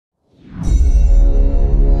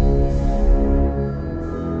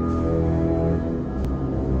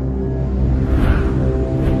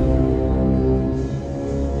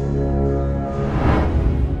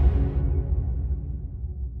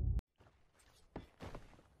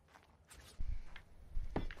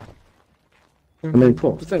I mean,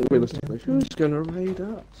 Paul, think realistically, who's gonna raid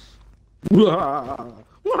us? Anyone.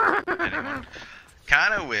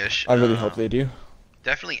 Kind of wish. I really hope they do.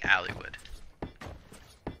 Definitely Allie would.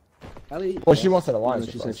 Ali, Well, she wants an alliance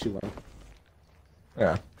she with said us. she won't.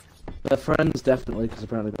 Yeah. Their friends definitely, because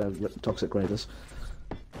apparently they're toxic raiders.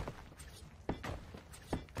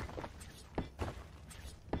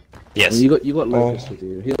 Yes. I mean, you got Locust with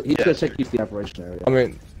you. He's gonna take you to the aberration area. I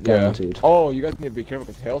mean, Guaranteed. yeah. Oh, you guys need to be careful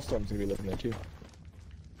because Hailstorm's gonna be living there too.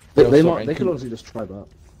 They could honestly just tribe up.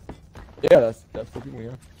 Yeah, that's what people,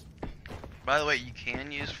 yeah. By the way, you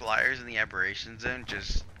can use flyers in the aberration zone.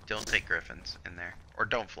 Just don't take griffins in there, or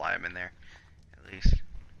don't fly them in there, at least.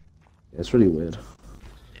 Yeah, it's really weird.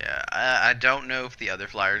 Yeah, I don't know if the other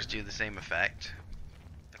flyers do the same effect.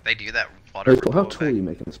 If they do that water. Wait, how tall are you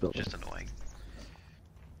making this building? Just annoying.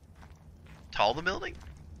 Tall the building?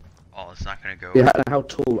 Oh, it's not gonna go. Yeah, how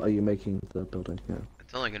tall are you making the building? Yeah.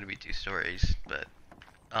 It's only gonna be 2 stories, but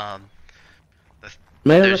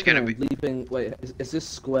May I there's gonna recommend leaving? Wait, is this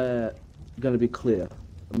square gonna be clear?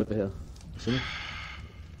 I'm over here. See?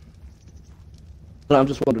 No, I'm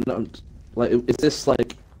just wondering. No, like, is this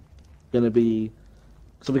like gonna be?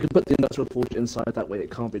 So we can put the industrial forge inside. That way, it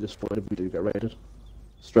can't be destroyed if we do get raided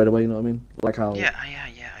straight away. You know what I mean? Like how? Yeah,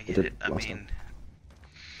 I get it. I mean,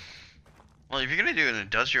 well, if you're gonna do an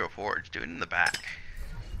industrial forge, do it in the back.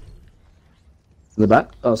 In the back?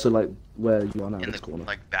 Oh, so like where you are now, In this the corner.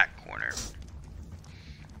 like back corner.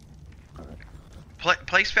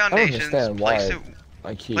 Place I don't foundations. understand Place why it.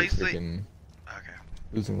 I keep place the- freaking Okay.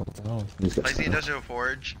 losing lots of health. Place the industrial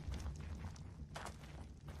forge.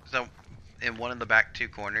 So, in one of the back 2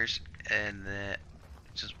 corners, and then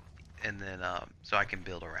so I can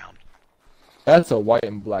build around. That's a white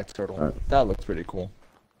and black turtle. Alright. That looks pretty cool.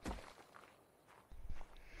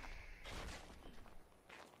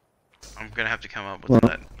 I'm gonna have to come up with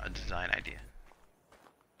a design idea.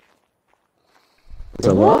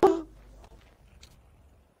 So what?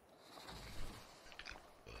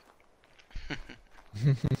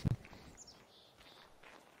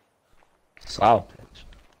 Wow.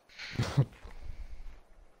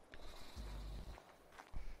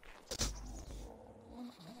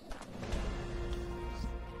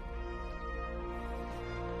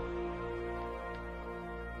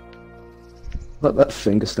 Like that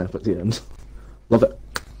finger snap at the end. Love it.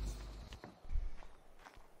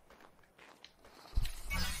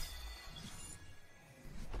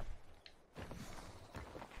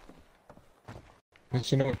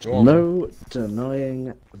 But you know what you want. No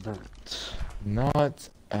denying that. Not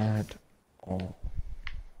at all.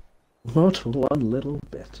 Not one little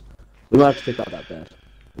bit. We might have to pick up that bed.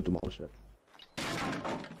 We'll demolish it.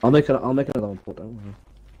 I'll make another one, Paul, don't worry.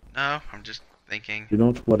 No, I'm just thinking. Do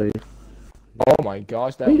not worry. Oh my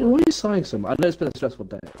gosh, that. Why are you sighing so much? I know it's been a stressful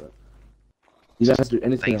day, but you don't have to do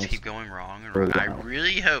anything Things else. keep going wrong and Oh, wrong. I wow.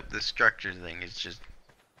 really hope the structure thing is just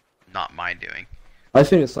not my doing. I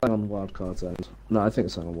think it's signed on wildcard's end. No, I think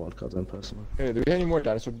it's signed on wildcard's end, personally. Hey, do we have any more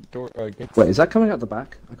dinosaur door gates? Wait, is that coming out the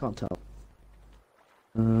back? I can't tell.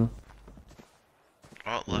 Well,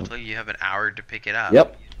 luckily you have an hour to pick it up.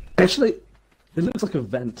 Yep. Actually, it looks like a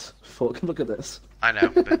vent. Fuck, look at this. I know,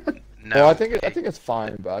 but no. Well, I think it's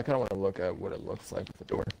fine, but I kind of want to look at what it looks like with the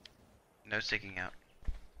door. No sticking out.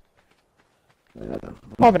 Yeah,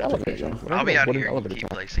 I have an elevator track. I'll be out Wooden here and elevator keep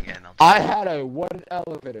track. placing it. And I'll I had a wooden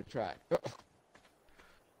elevator track.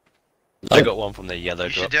 I got one from the yellow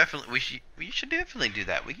we drop. should definitely do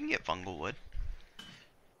that. We can get fungal wood.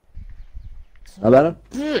 How better?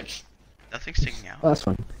 Bitch! Nothing sticking out. Oh, that's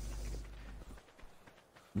fine.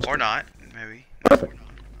 Or not, maybe. Perfect. I don't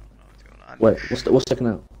know what's going on. Wait, what's sticking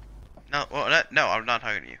out? No, well, no, I'm not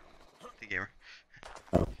talking to you. The gamer.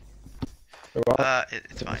 Oh.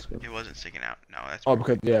 It's fine. It wasn't sticking out. No, that's Oh,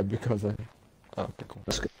 perfect. because I. Oh, okay, cool.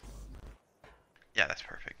 That's good. Yeah, that's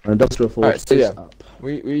perfect. Our industrial force Alright, so is yeah. up.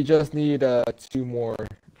 We just need 2 more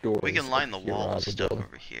doors. We can line the up here, wall and the stuff building.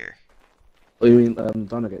 over here. Oh, you mean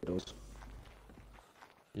dino gate doors?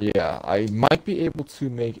 Yeah, I might be able to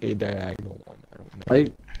make a diagonal one. I don't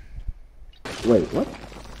know. Wait, what?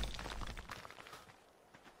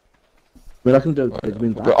 I mean, I can do. You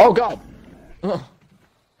mean that? Oh god! You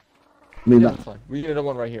mean Yeah, that? that's fine. We need another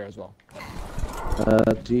one right here as well.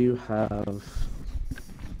 Do you have?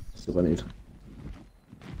 See what I need.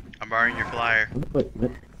 I'm borrowing your flyer. Wait.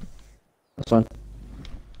 That's fine.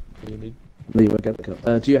 What do you need? No, you won't get the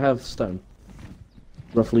cut. Do you have stone?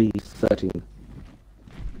 Roughly 13.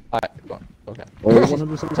 Well, okay. Or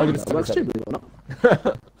 170? I'll give it That's 77. true, believe it or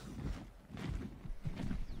not.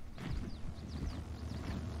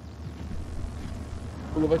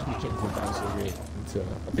 We'll eventually change the dinosaur gate into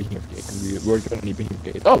a behemoth gate, because we're gonna need behemoth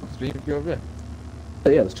gates. Oh, it's behemoth gate over there.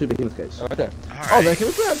 But yeah, there's 2 behemoth gates. Oh, right there. Alright. Oh, then can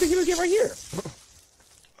we put a behemoth gate right here?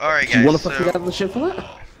 Alright, Do you want guys, to fucking so... get the ship for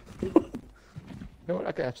that? You know what?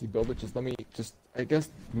 I could actually build it. Just let me. I guess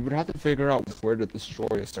we would have to figure out where to destroy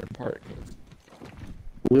a certain part.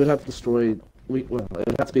 We would have to destroy. Well, it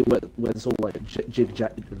would have to be where it's all like jig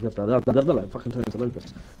jag. Fucking turns to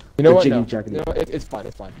locust. You know The what? jiggy No. jaggedy. You know what? It's fine.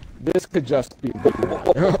 It's fine. This could just be.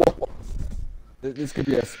 This could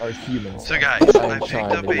be our humans. So guys, I picked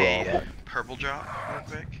up a purple drop real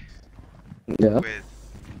quick. Yeah. With...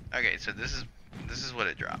 Okay, so this is what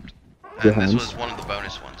it dropped. Your And this hands. was one of the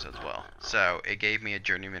bonus ones as well. So it gave me a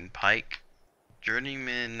journeyman pike,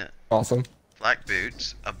 journeyman Awesome. flak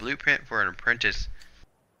boots, a blueprint for an apprentice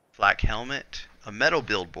flak helmet, a metal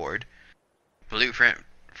billboard, blueprint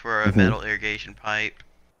for a metal irrigation pipe,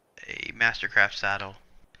 a mastercraft saddle,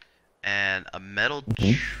 and a metal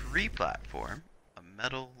tree platform, a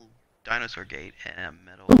metal dinosaur gate, and a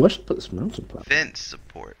metal Oh, I should put this mountain platform. fence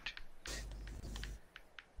support.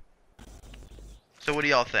 So what do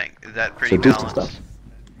y'all think? Is that pretty So decent balanced? stuff.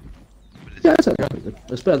 What is Yeah, it? it's okay.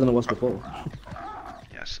 It's better than it was before.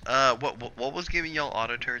 Yes. What was giving y'all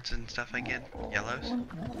auto turrets and stuff again? Yellows?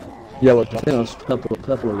 Yellow I think it was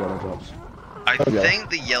purple or yellow drops. I Okay.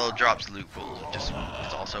 think the yellow drops loot pools just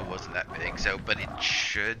it also wasn't that big, so but it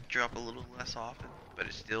should drop a little less often, but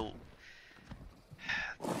it's still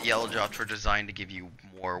the yellow drops were designed to give you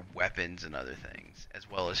more weapons and other things, as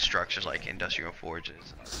well as structures like industrial forges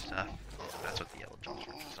and other stuff. That's what the yellow drops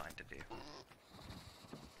were designed to do.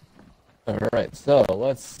 Alright, so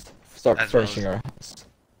let's start As well furnishing as- our house.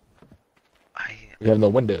 I We have no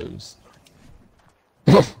windows.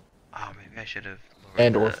 oh maybe I should have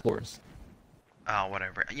And or floors. oh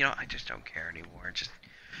whatever. You know I just don't care anymore. Just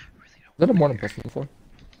really Is that a don't morning care. person before?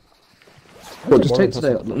 Well, just take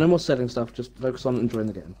today. No more setting stuff. Just focus on enjoying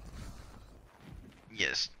the game.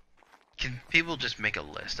 Yes. Can people just make a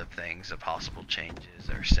list of things, of possible changes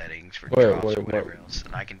or settings for Wait, drops wait, or whatever wait. else,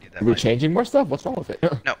 and I can do that. Are we by- changing more stuff? What's wrong with it?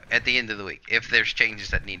 No, at the end of the week, if there's changes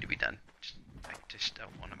that need to be done, I just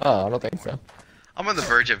don't want to. Oh, I don't think so. I'm on the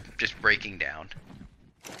verge of just breaking down.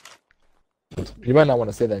 You might not want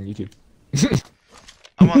to say that on YouTube.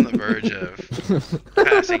 I'm on the verge of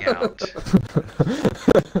passing out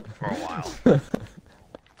for a while.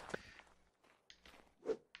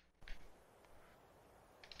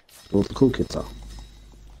 All the cool kids are.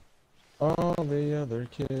 All the other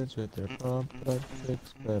kids with their pump up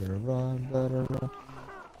kicks better run,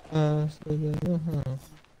 faster than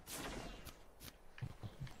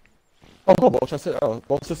Oh, cool, both sisters. Oh,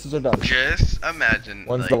 both sisters are done. Just imagine,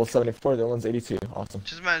 One's like, level 74, the other one's 82. Awesome.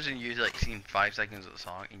 just imagine you like seeing 5 seconds of the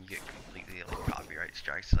song and you get completely like copyright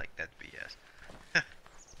strikes. Like that's BS.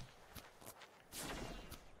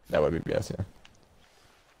 That would be BS, yeah.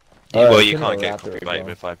 Well, Alright, you so can't now get after we copyrighted go.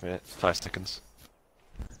 with 5 minutes, 5 seconds.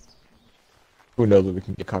 Who knows if we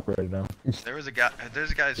can get copyrighted now? There's a guy's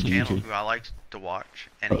YouTube. channel who I like to watch,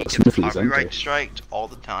 and Oh, he it's gets definitely copyright Zento. striked all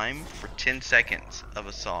the time for 10 seconds of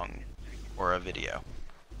a song or a video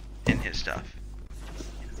in his stuff,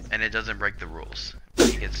 and it doesn't break the rules. But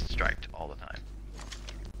he gets striked all the time.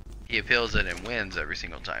 He appeals it and wins every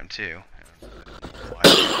single time too. Why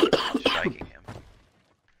are they striking him?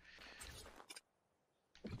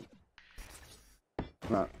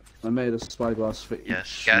 Right. I made a spyglass for Yes,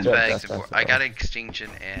 each. gas Yeah, bags. gas bags, I got extinction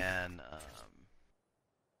and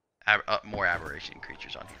more aberration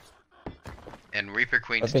creatures on here, and Reaper I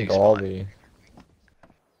Queens do think all spawn. the... Yeah,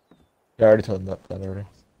 I already told them that already.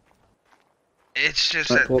 It's just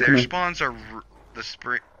Right, that well, their come on. spawns are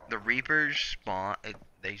the Reapers spawn.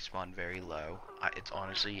 They spawn very low. It's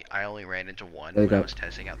honestly I only ran into one There you when I go. was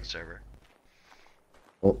testing out the server.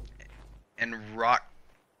 Oh, And rock,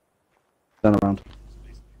 turn around.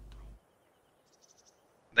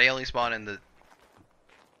 they only spawn in the.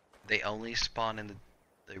 They only spawn in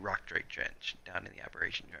the rock drake trench down in the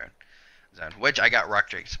aberration zone, which I got rock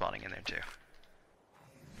drake spawning in there too.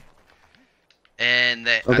 And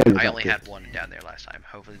Okay, I you only got had one down there last time.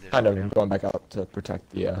 Hopefully there's Kind one of now. going back out to protect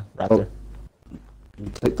the raptor.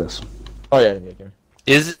 Take this. Oh, yeah, yeah, yeah.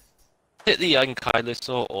 Is it the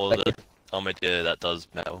Ankylosaur or Thank the armadillo that does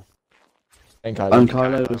metal? And Kylo. And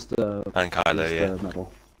Kylo is the Ankylo, is yeah. the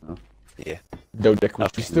metal. Yeah. Dodic, we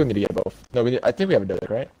Okay. still need to get both. No, I think we have a Dodic,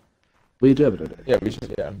 right? We do have it. Yeah, we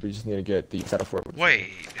just need to get the Saddle Fort. Wait,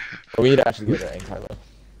 But we need to actually get an Kylo.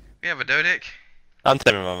 we have a Dodic? I'm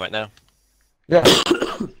telling one right now. Yeah.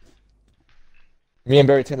 Me and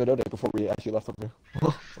Barry tamed the Dodic before we actually left up here.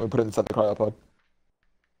 We put it inside the cryopod.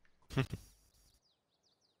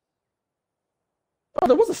 Oh,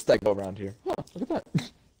 there was a Stego around here. Huh, look at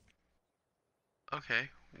that. Okay,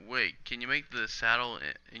 wait, can you make the saddle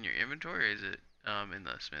in your inventory, or is it In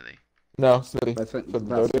the smithy. No, Smithy. I think For the that's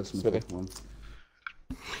loaded, the Smithy. simple one.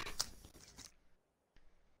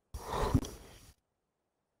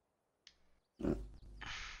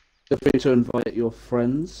 Feel free to invite your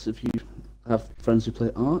friends if you have friends who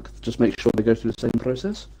play Ark. Just make sure they go through the same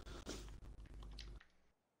process.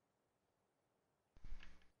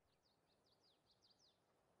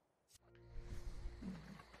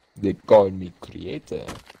 They call me creator.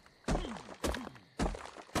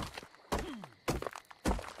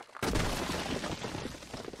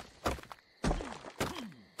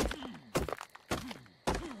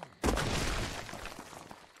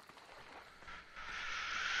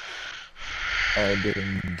 I did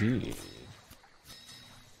indeed.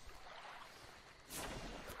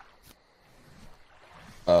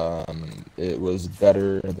 It was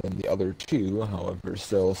better than the other two, however,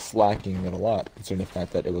 still slacking it a lot, considering the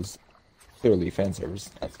fact that it was clearly fan service.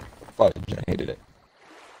 That's fudge, and I hated it.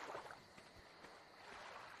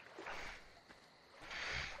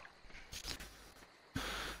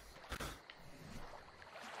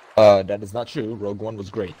 That is not true. Rogue One was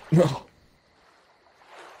great.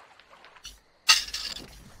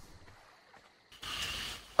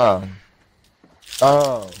 um,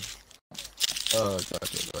 oh,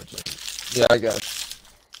 gotcha. Yeah, I guess.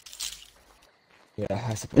 Yeah,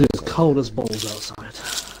 I suppose. It is So. cold as balls outside.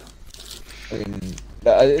 I mean,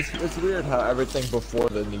 it's weird how everything before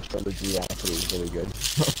the new trilogy actually was really good.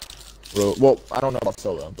 Well, I don't know about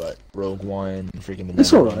Solo, but Rogue One, freaking the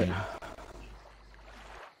It's alright.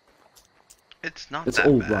 It's not It's that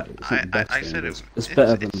all bad. right. It's not the best I thing, said but it. it's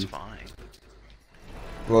better than. It's fine.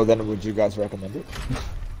 Well, then would you guys recommend it?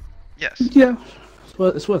 Yes. Yeah,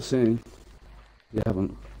 it's worth seeing. You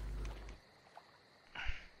haven't.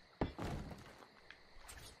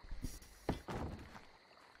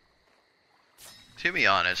 To be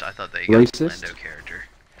honest, I thought they got the Racist? Lando character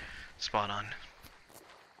spot on.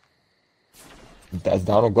 That's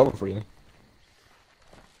Donald Glover for you.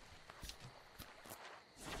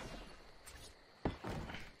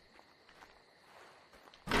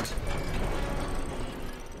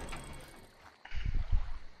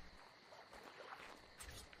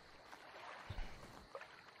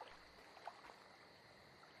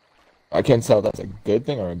 I can't tell if that's a good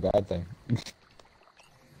thing or a bad thing.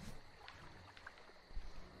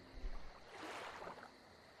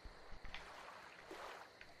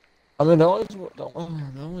 I mean, I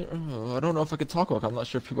don't know if I could talk about it. I'm not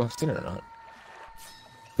sure if people have seen it or not.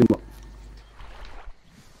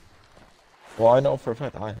 Well, I know for a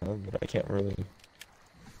fact I have, but I can't really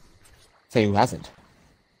say who hasn't.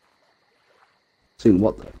 Seen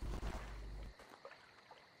what though?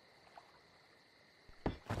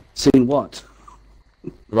 Seen what?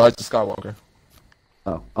 Rise of Skywalker.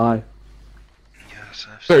 Oh, Yes,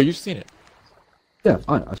 I've Sir, seen. you've seen it. yeah,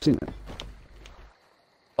 I've seen it.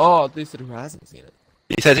 Oh, they said who hasn't seen it.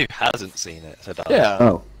 He said who hasn't seen it. So Yeah.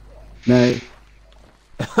 Oh, nay.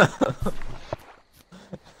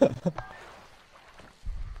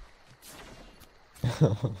 My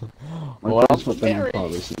Well, brain's not been on Mary. par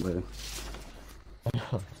recently.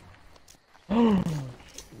 No.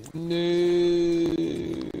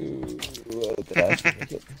 What did I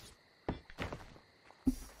make it?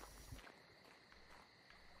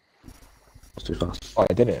 It's too fast. Oh,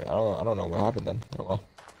 I didn't. I don't know what happened then. Oh well.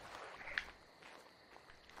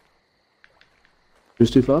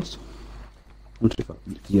 Who's too fast? I'm too fast.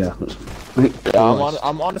 Yeah. Yeah,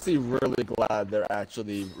 I'm honestly really glad they're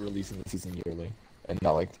actually releasing the season yearly and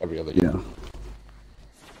not like every other year. Yeah.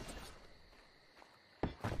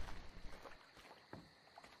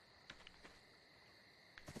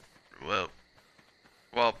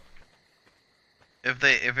 Well, if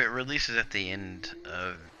it releases at the end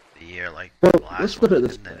of the year like Well, the let's last put one, it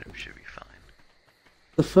this then way. it should be fine.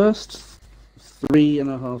 The first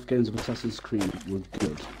 3.5 games of Assassin's Creed were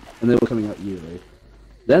good, and they were coming out yearly.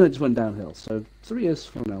 Then it just went downhill. So 3 years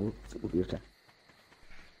from now, we'll be okay.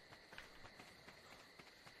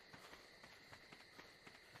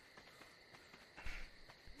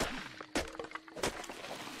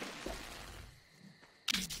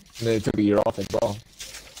 And they took a year off as well,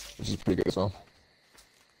 which is pretty good as well.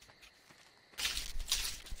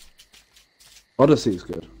 Odyssey's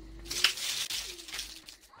good.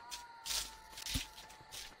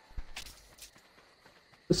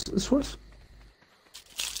 It's worth.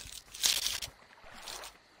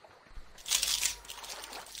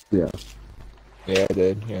 Yeah. Yeah, I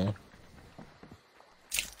did. Yeah.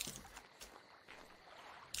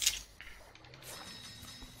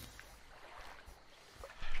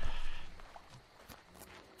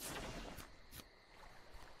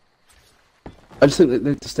 I just think that they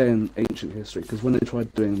need to stay in ancient history, because when they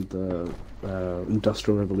tried doing the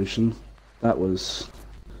Industrial Revolution, that was...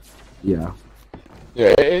 Yeah.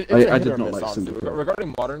 Yeah, it's a I hit did or not miss, like honestly. Syndicate.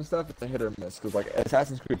 Regarding modern stuff, it's a hit or miss, because, like,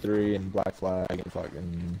 Assassin's Creed 3 and Black Flag and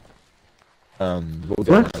fucking... what was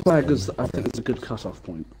the Black other one? Flag is, I think, is a good cut-off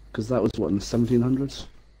point, because that was, what, in the 1700s?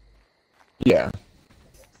 Yeah.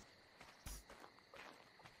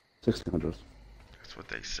 1600s. That's what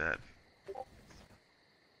they said.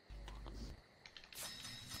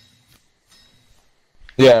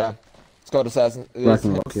 Yeah. It's called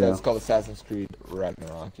Ragnarok, yeah. It's called Assassin's Creed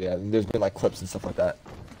Ragnarok, yeah. And there's been, like, clips and stuff like that.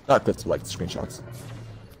 Not clips, but, like, screenshots.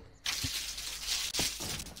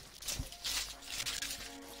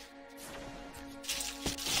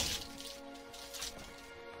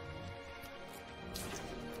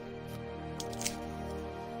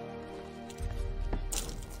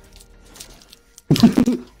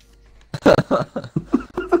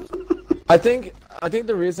 I think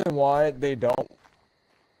the reason why they don't.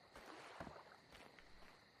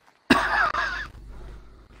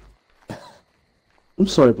 I'm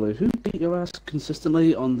sorry, Blue. Who beat your ass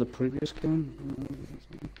consistently on the previous game?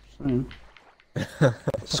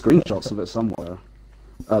 Screenshots of it somewhere.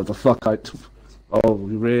 Oh, the fuck Oh,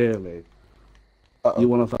 really? You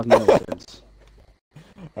want to fucking know this?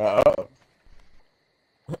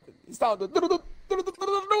 Stop the.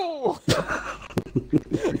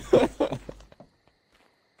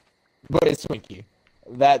 But it's Swinky.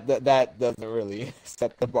 That doesn't really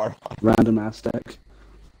set the bar high. Random ass deck.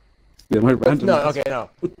 Yeah, my random. No, okay, no.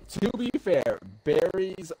 To be fair,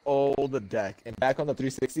 Barry's old deck, and back on the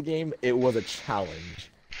 360 game, it was a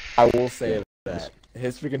challenge. I will say that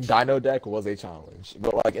his freaking Dino deck was a challenge,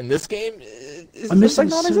 but like in this game, it's I'm missing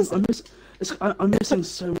like non-existent. I'm missing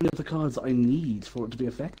so many of the cards that I need for it to be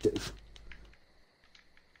effective.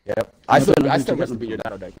 Yep. I I still don't know who to missed get beat your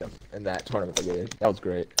them Dino deck in that tournament I did. That was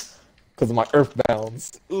great. Because of my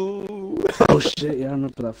Earthbounds. Ooh. Oh shit! Yeah, I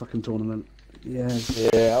remember that fucking tournament. Yeah.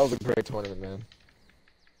 Yeah, that was a great tournament, man.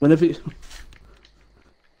 Whenever you...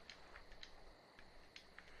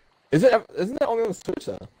 Isn't that only on the Switch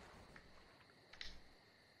though?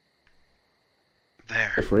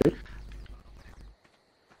 There. For free?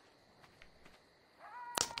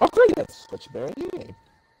 Oh great, yes, Switch Barry. Yay.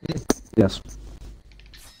 Yes.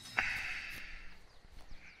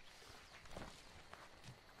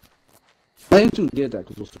 My ancient gear deck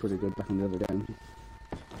was also pretty good back in the other game.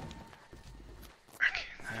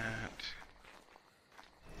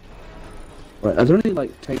 Right, are there any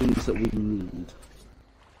like tames that we need?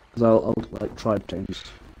 Because I'll like tribe tames.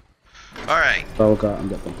 Alright, So I'll go out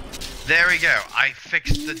and get them. there we go. I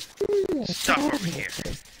fixed the stuff over here.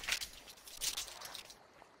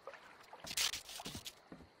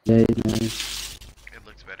 Yay, yay. It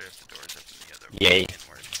looks better if the door's open the other way. Yay.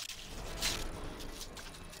 Inward.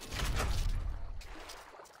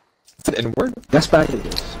 It's an inward. Guess back it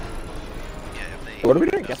is. Yeah, if they... What are we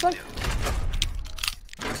doing? Guess back?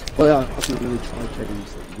 Well, yeah, I think really tribe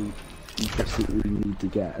tames that we desperately need to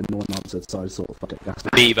get, and no one answered, so I sort of fuck it, guess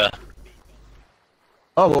back. Beaver.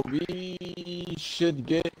 Oh, well, we should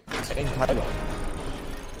get in Thailand. I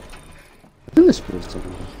think this was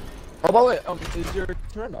something. Oh, by the way, is your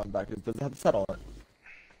turn on back? Does it have the saddle on it?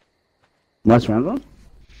 Nice round one?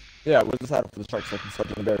 Yeah, where's the saddle for the sharks so I can start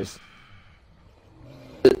doing the berries?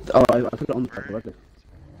 Oh, I put it on the pack already.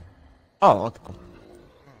 Oh, okay.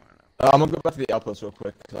 I'm gonna go back to the outpost real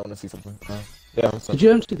quick, because I want to see something. Yeah, what's up? Did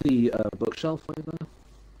you empty the bookshelf over there?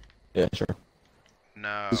 Yeah, sure.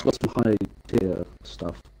 No. It's got some high tier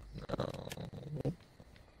stuff. No.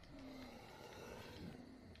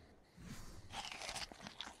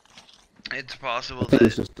 It's possible I think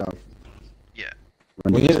it's that... just Yeah.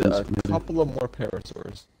 We random need expensive, a maybe. couple of more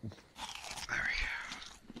parasaurs. There we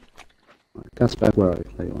Right, Guess back where are you?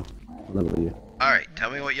 There you are. What level are you? go. Alright,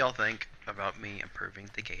 tell me what y'all think about me improving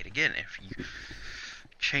the gate again. If you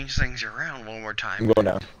change things around one more time. I'm going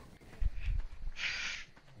down.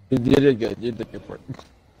 You did good. You did good work.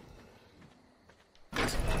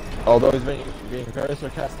 Although he's being very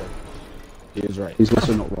sarcastic, he is right. He's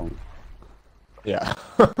also not wrong. Yeah.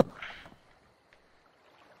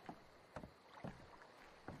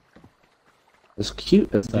 As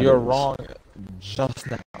cute as that You're is. wrong just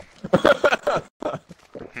now.